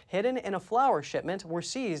pills hidden in a flour shipment were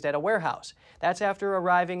seized at a warehouse. That's after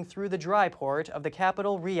arriving through the dry port of the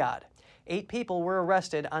capital, Riyadh. 8 people were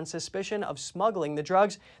arrested on suspicion of smuggling the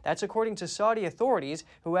drugs. That's according to Saudi authorities,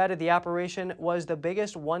 who added the operation was the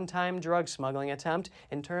biggest one-time drug smuggling attempt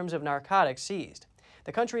in terms of narcotics seized.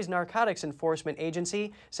 The country's narcotics enforcement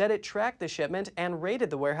agency said it tracked the shipment and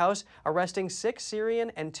raided the warehouse, arresting 6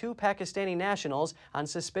 Syrian and 2 Pakistani nationals on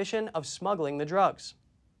suspicion of smuggling the drugs.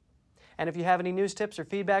 And if you have any news tips or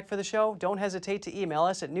feedback for the show, don't hesitate to email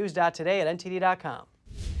us at news.today@ntd.com.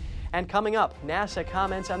 And coming up, NASA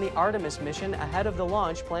comments on the Artemis mission ahead of the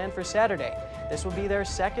launch planned for Saturday. This will be their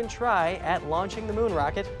second try at launching the moon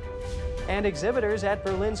rocket. And exhibitors at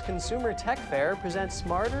Berlin's Consumer Tech Fair present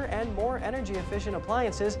smarter and more energy-efficient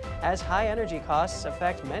appliances as high energy costs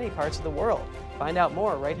affect many parts of the world. Find out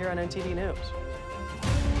more right here on NTD News.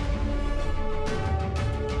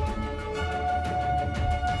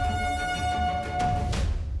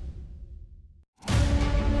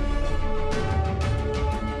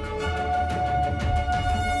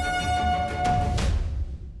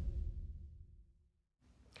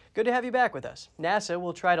 Good to have you back with us. NASA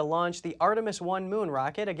will try to launch the Artemis 1 moon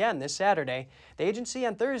rocket again this Saturday. The agency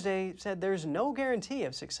on Thursday said there's no guarantee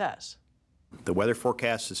of success. The weather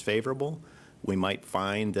forecast is favorable. We might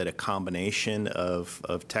find that a combination of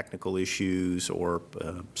technical issues or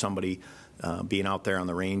somebody being out there on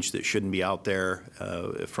the range that shouldn't be out there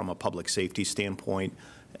from a public safety standpoint,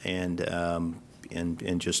 and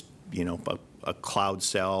just, you know, a cloud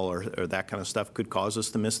cell or that kind of stuff could cause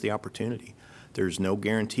us to miss the opportunity. There's no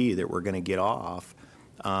guarantee that we're going to get off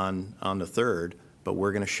on the 3rd, but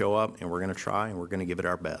we're going to show up and we're going to try and we're going to give it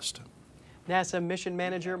our best. NASA mission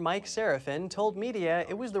manager Mike Serafin told media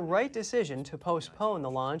it was the right decision to postpone the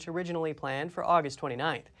launch originally planned for August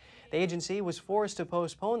 29th. The agency was forced to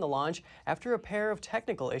postpone the launch after a pair of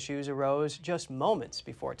technical issues arose just moments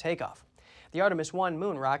before takeoff. The Artemis 1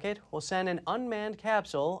 moon rocket will send an unmanned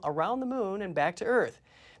capsule around the moon and back to Earth.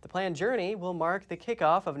 The planned journey will mark the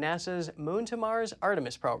kickoff of NASA's Moon to Mars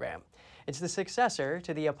Artemis program. It's the successor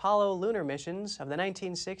to the Apollo lunar missions of the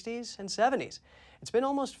 1960s and 70s. It's been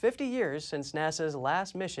almost 50 years since NASA's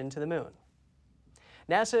last mission to the moon.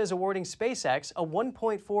 NASA is awarding SpaceX a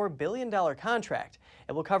 $1.4 billion contract.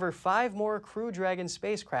 It will cover 5 more Crew Dragon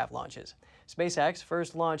spacecraft launches. SpaceX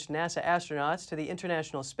first launched NASA astronauts to the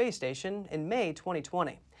International Space Station in May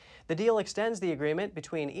 2020. The deal extends the agreement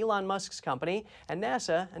between Elon Musk's company and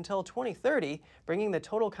NASA until 2030, bringing the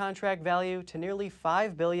total contract value to nearly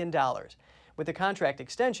 $5 billion. With the contract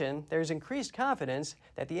extension, there's increased confidence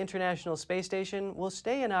that the International Space Station will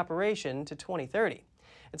stay in operation to 2030.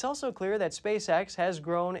 It's also clear that SpaceX has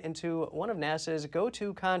grown into one of NASA's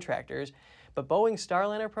go-to contractors, but Boeing's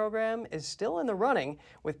Starliner program is still in the running,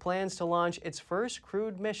 with plans to launch its first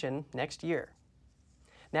crewed mission next year.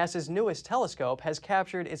 NASA's newest telescope has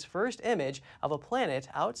captured its first image of a planet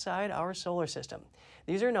outside our solar system.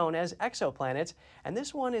 These are known as exoplanets, and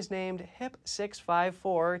this one is named HIP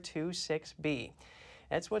 65426b.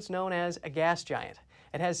 That's what's known as a gas giant.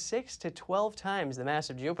 It has 6 to 12 times the mass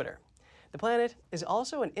of Jupiter. The planet is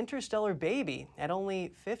also an interstellar baby at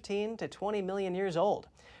only 15 to 20 million years old.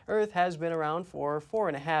 Earth has been around for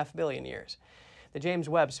 4.5 billion years. The James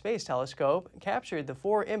Webb Space Telescope captured the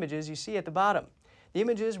 4 images you see at the bottom. The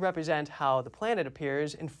images represent how the planet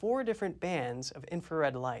appears in 4 different bands of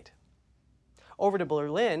infrared light. Over to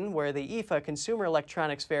Berlin, where the IFA Consumer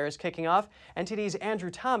Electronics Fair is kicking off, NTD's Andrew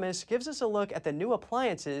Thomas gives us a look at the new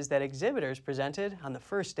appliances that exhibitors presented on the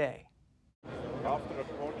first day.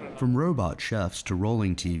 From robot chefs to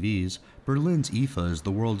rolling TVs, Berlin's IFA is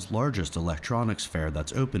the world's largest electronics fair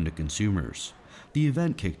that's open to consumers. The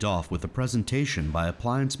event kicked off with a presentation by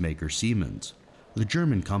appliance maker Siemens. The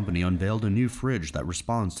German company unveiled a new fridge that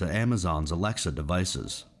responds to Amazon's Alexa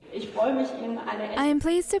devices. I am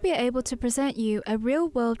pleased to be able to present you a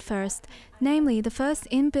real-world first, namely the first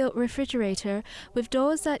inbuilt refrigerator with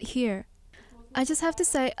doors that hear. I just have to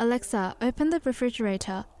say, Alexa, open the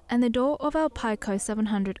refrigerator, and the door of our Pico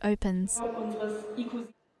 700 opens.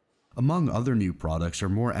 Among other new products are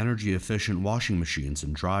more energy-efficient washing machines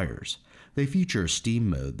and dryers. They feature a steam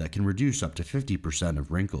mode that can reduce up to 50%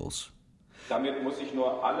 of wrinkles.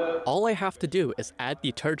 All I have to do is add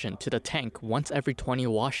detergent to the tank once every 20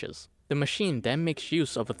 washes. The machine then makes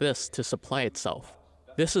use of this to supply itself.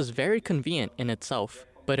 This is very convenient in itself,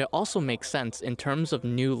 but it also makes sense in terms of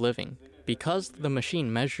new living, because the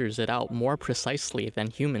machine measures it out more precisely than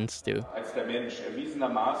humans do.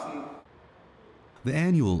 The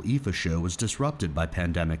annual IFA show was disrupted by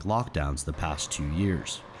pandemic lockdowns the past 2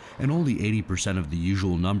 years, and only 80% of the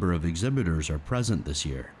usual number of exhibitors are present this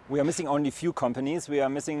year. We are missing only few companies. We are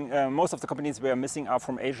missing most of the companies we are missing are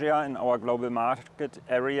from Asia in our global market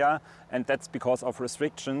area, and that's because of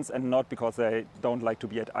restrictions and not because they don't like to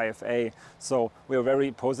be at IFA. So we are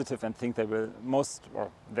very positive and think they will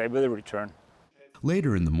return.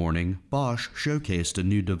 Later in the morning, Bosch showcased a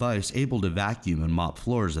new device able to vacuum and mop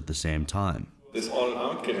floors at the same time.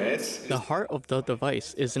 The heart of the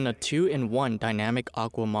device is in a 2-in-1 dynamic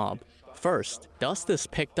aqua mop. First, dust is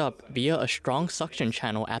picked up via a strong suction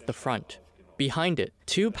channel at the front. Behind it,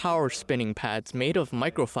 2 power spinning pads made of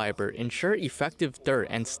microfiber ensure effective dirt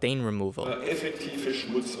and stain removal.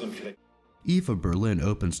 IFA Berlin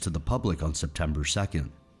opens to the public on September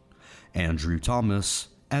 2nd. Andrew Thomas,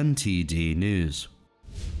 NTD News.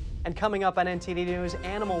 And coming up on NTD News,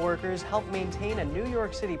 animal workers help maintain a New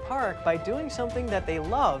York City park by doing something that they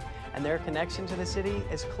love, and their connection to the city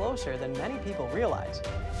is closer than many people realize.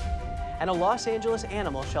 And a Los Angeles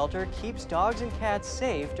animal shelter keeps dogs and cats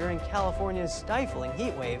safe during California's stifling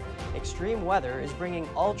heat wave. Extreme weather is bringing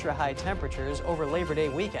ultra-high temperatures over Labor Day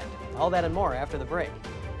weekend. All that and more after the break.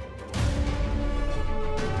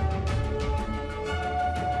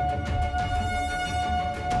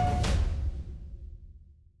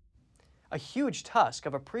 A huge tusk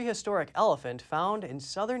of a prehistoric elephant found in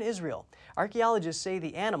southern Israel. Archaeologists say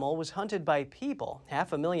the animal was hunted by people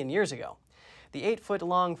 500,000 years ago. The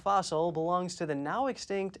 8-foot-long fossil belongs to the now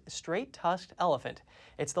extinct straight-tusked elephant.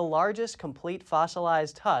 It's the largest complete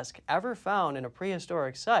fossilized tusk ever found in a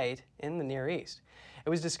prehistoric site in the Near East. It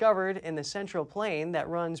was discovered in the Central Plain that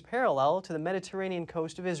runs parallel to the Mediterranean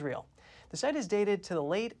coast of Israel. The site is dated to the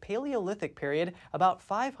late Paleolithic period, about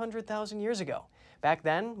 500,000 years ago. Back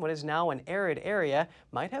then, what is now an arid area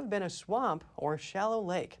might have been a swamp or shallow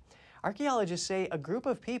lake. Archaeologists say a group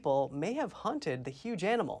of people may have hunted the huge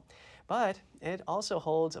animal, but it also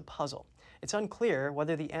holds a puzzle. It's unclear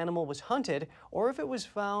whether the animal was hunted or if it was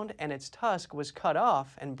found and its tusk was cut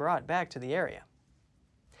off and brought back to the area.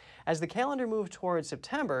 As the calendar moves towards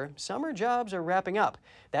September, summer jobs are wrapping up.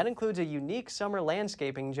 That includes a unique summer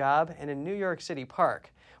landscaping job in a New York City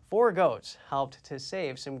park. 4 goats helped to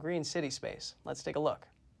save some green city space. Let's take a look.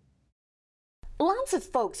 Lots of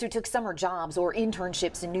folks who took summer jobs or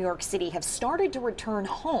internships in New York City have started to return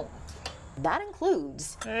home. That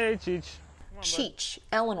includes Cheech,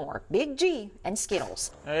 Eleanor, Big G, and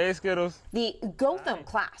Skittles. Hey, Skittles. The Gotham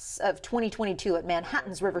class of 2022 at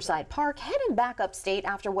Manhattan's Riverside Park headed back upstate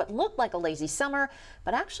after what looked like a lazy summer,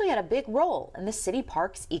 but actually had a big role in the city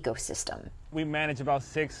park's ecosystem. We manage about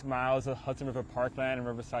 6 miles of Hudson River Parkland and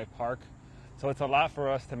Riverside Park, so it's a lot for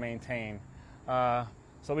us to maintain.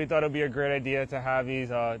 So we thought it would be a great idea to have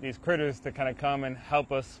these critters to kind of come and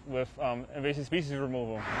help us with invasive species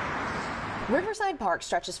removal. Riverside Park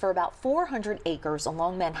stretches for about 400 acres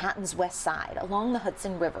along Manhattan's west side, along the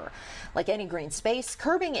Hudson River. Like any green space,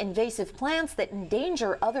 curbing invasive plants that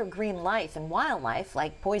endanger other green life and wildlife,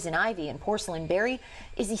 like poison ivy and porcelain berry,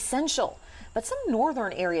 is essential. But some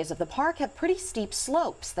northern areas of the park have pretty steep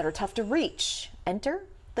slopes that are tough to reach. Enter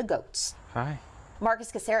the goats. Hi.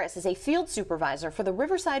 Marcus Caceres is a field supervisor for the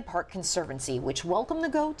Riverside Park Conservancy, which welcomed the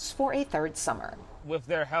goats for a third summer. With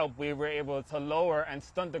their help, we were able to lower and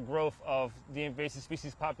stunt the growth of the invasive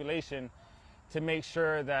species population to make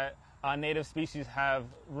sure that native species have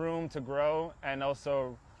room to grow and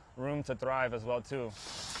also room to thrive as well, too.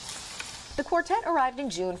 The quartet arrived in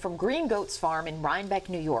June from Green Goats Farm in Rhinebeck,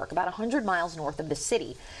 New York, about 100 miles north of the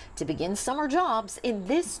city, to begin summer jobs in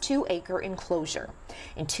this 2-acre enclosure.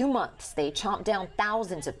 In 2 months, they chomped down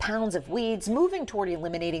thousands of pounds of weeds, moving toward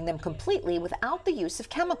eliminating them completely without the use of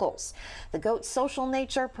chemicals. The goats' social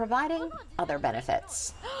nature providing other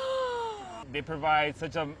benefits. They provide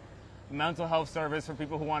such a mental health service for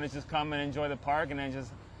people who want to just come and enjoy the park, and then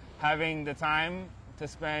just having the time to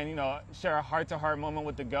spend, share a heart-to-heart moment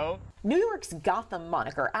with the goat. New York's Gotham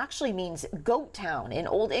moniker actually means goat town in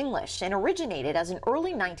Old English and originated as an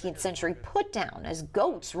early 19th century put-down as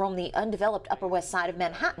goats roamed the undeveloped Upper West Side of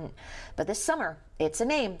Manhattan. But this summer, it's a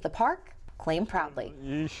name the park claimed proudly.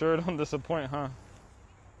 You sure don't disappoint, huh?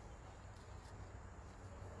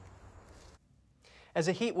 As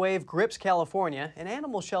a heat wave grips California, an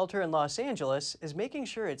animal shelter in Los Angeles is making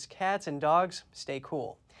sure its cats and dogs stay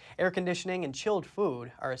cool. Air conditioning and chilled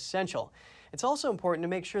food are essential. It's also important to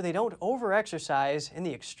make sure they don't over-exercise in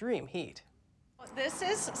the extreme heat. This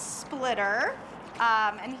is Splitter,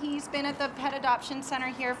 and he's been at the Pet Adoption Center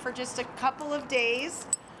here for just a couple of days.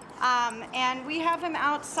 And we have him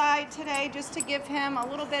outside today just to give him a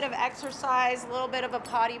little bit of exercise, a little bit of a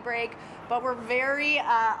potty break. But we're very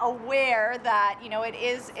aware that,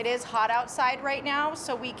 it is hot outside right now,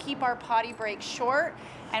 so we keep our potty breaks short,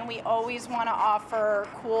 and we always want to offer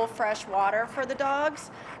cool, fresh water for the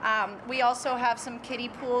dogs. We also have some kiddie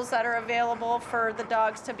pools that are available for the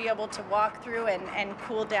dogs to be able to walk through and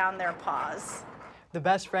cool down their paws. The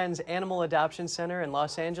Best Friends Animal Adoption Center in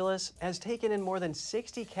Los Angeles has taken in more than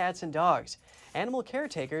 60 cats and dogs. Animal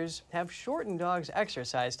caretakers have shortened dogs'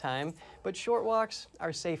 exercise time, but short walks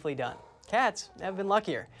are safely done. Cats have been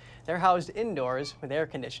luckier. They're housed indoors with air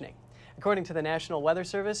conditioning. According to the National Weather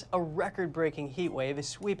Service, a record-breaking heat wave is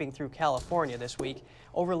sweeping through California this week.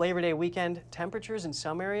 Over Labor Day weekend, temperatures in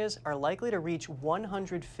some areas are likely to reach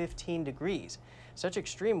 115 degrees. Such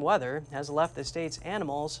extreme weather has left the state's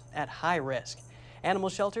animals at high risk. Animal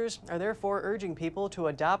shelters are therefore urging people to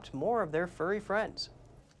adopt more of their furry friends.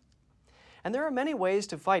 And there are many ways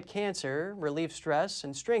to fight cancer, relieve stress,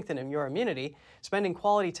 and strengthen your immunity. Spending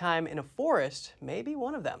quality time in a forest may be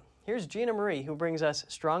one of them. Here's Gina Marie, who brings us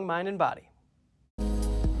Strong Mind and Body.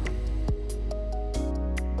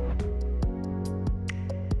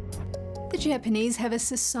 The Japanese have a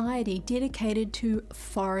society dedicated to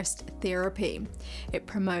forest therapy. It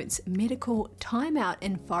promotes medical time out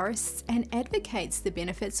in forests and advocates the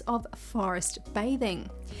benefits of forest bathing.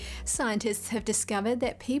 Scientists have discovered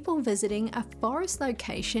that people visiting a forest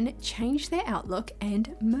location change their outlook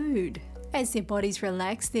and mood. As their bodies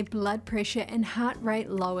relax, their blood pressure and heart rate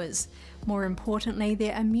lowers. More importantly,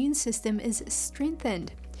 their immune system is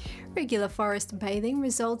strengthened. Regular forest bathing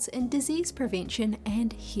results in disease prevention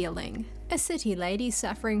and healing. A city lady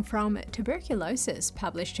suffering from tuberculosis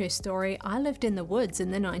published her story I Lived in the Woods in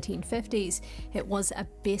the 1950s. It was a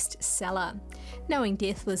bestseller. Knowing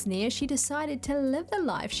death was near, she decided to live the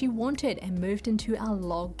life she wanted and moved into a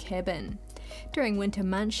log cabin. During winter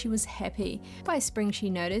months, she was happy. By spring, she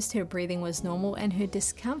noticed her breathing was normal and her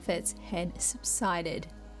discomforts had subsided.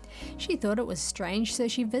 She thought it was strange, so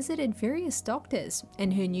she visited various doctors,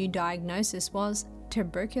 and her new diagnosis was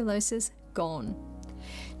tuberculosis gone.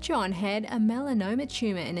 John had a melanoma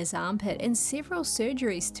tumor in his armpit and several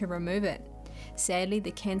surgeries to remove it. Sadly,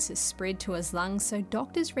 the cancer spread to his lungs, so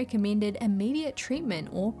doctors recommended immediate treatment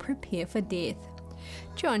or prepare for death.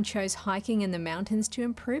 John chose hiking in the mountains to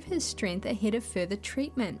improve his strength ahead of further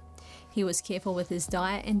treatment. He was careful with his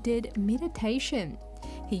diet and did meditation.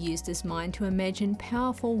 He used his mind to imagine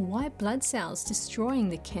powerful white blood cells destroying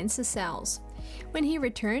the cancer cells. When he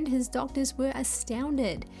returned, his doctors were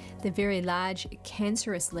astounded. The very large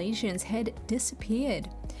cancerous lesions had disappeared.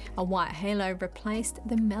 A white halo replaced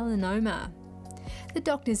the melanoma. The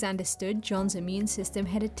doctors understood John's immune system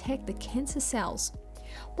had attacked the cancer cells.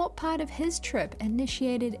 What part of his trip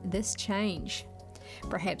initiated this change?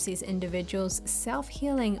 Perhaps these individuals'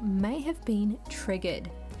 self-healing may have been triggered.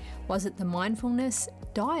 Was it the mindfulness,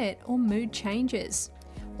 diet, or mood changes?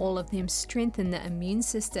 All of them strengthen the immune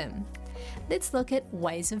system. Let's look at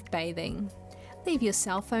ways of bathing. Leave your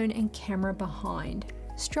cell phone and camera behind.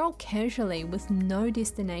 Stroll casually with no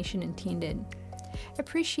destination intended.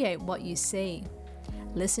 Appreciate what you see.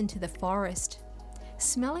 Listen to the forest.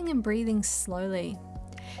 Smelling and breathing slowly.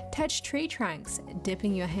 Touch tree trunks,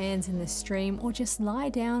 dipping your hands in the stream, or just lie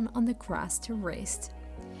down on the grass to rest.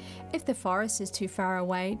 If the forest is too far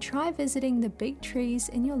away, try visiting the big trees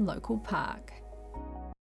in your local park.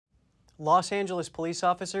 Los Angeles police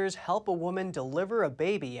officers help a woman deliver a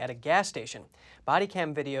baby at a gas station. Body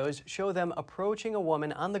cam videos show them approaching a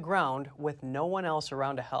woman on the ground with no one else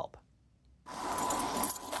around to help.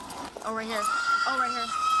 Oh, right here. Oh, right here.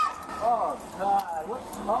 Oh, God.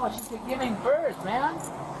 Oh, she's giving birth, man.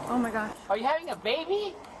 Oh, my gosh. Are you having a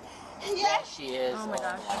baby? Yes, she is. Oh, my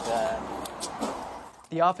gosh. My God.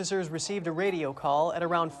 The officers received a radio call at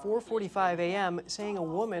around 4:45 a.m. saying a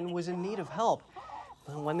woman was in need of help.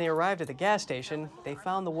 When they arrived at the gas station, they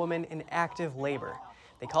found the woman in active labor.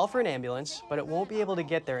 They call for an ambulance, but it won't be able to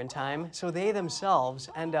get there in time, so they themselves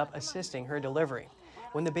end up assisting her delivery.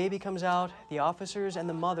 When the baby comes out, the officers and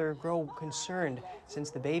the mother grow concerned since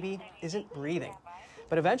the baby isn't breathing.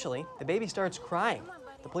 But eventually, the baby starts crying.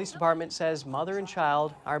 The police department says mother and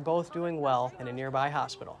child are both doing well in a nearby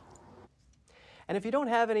hospital. And if you don't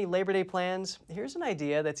have any Labor Day plans, here's an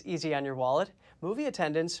idea that's easy on your wallet. Movie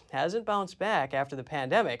attendance hasn't bounced back after the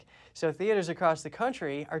pandemic, so theaters across the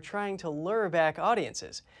country are trying to lure back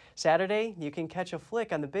audiences. Saturday, you can catch a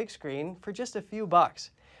flick on the big screen for just a few bucks.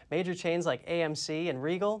 Major chains like AMC and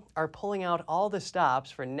Regal are pulling out all the stops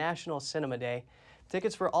for National Cinema Day.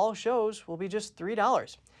 Tickets for all shows will be just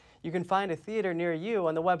 $3. You can find a theater near you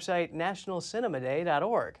on the website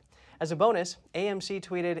nationalcinemaday.org. As a bonus, AMC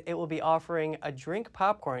tweeted it will be offering a drink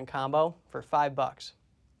popcorn combo for $5.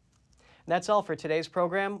 That's all for today's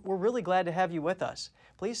program. We're really glad to have you with us.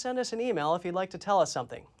 Please send us an email if you'd like to tell us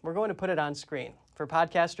something. We're going to put it on screen. For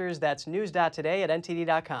podcasters, that's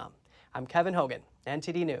news.today@ntd.com. I'm Kevin Hogan,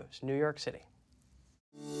 NTD News, New York City.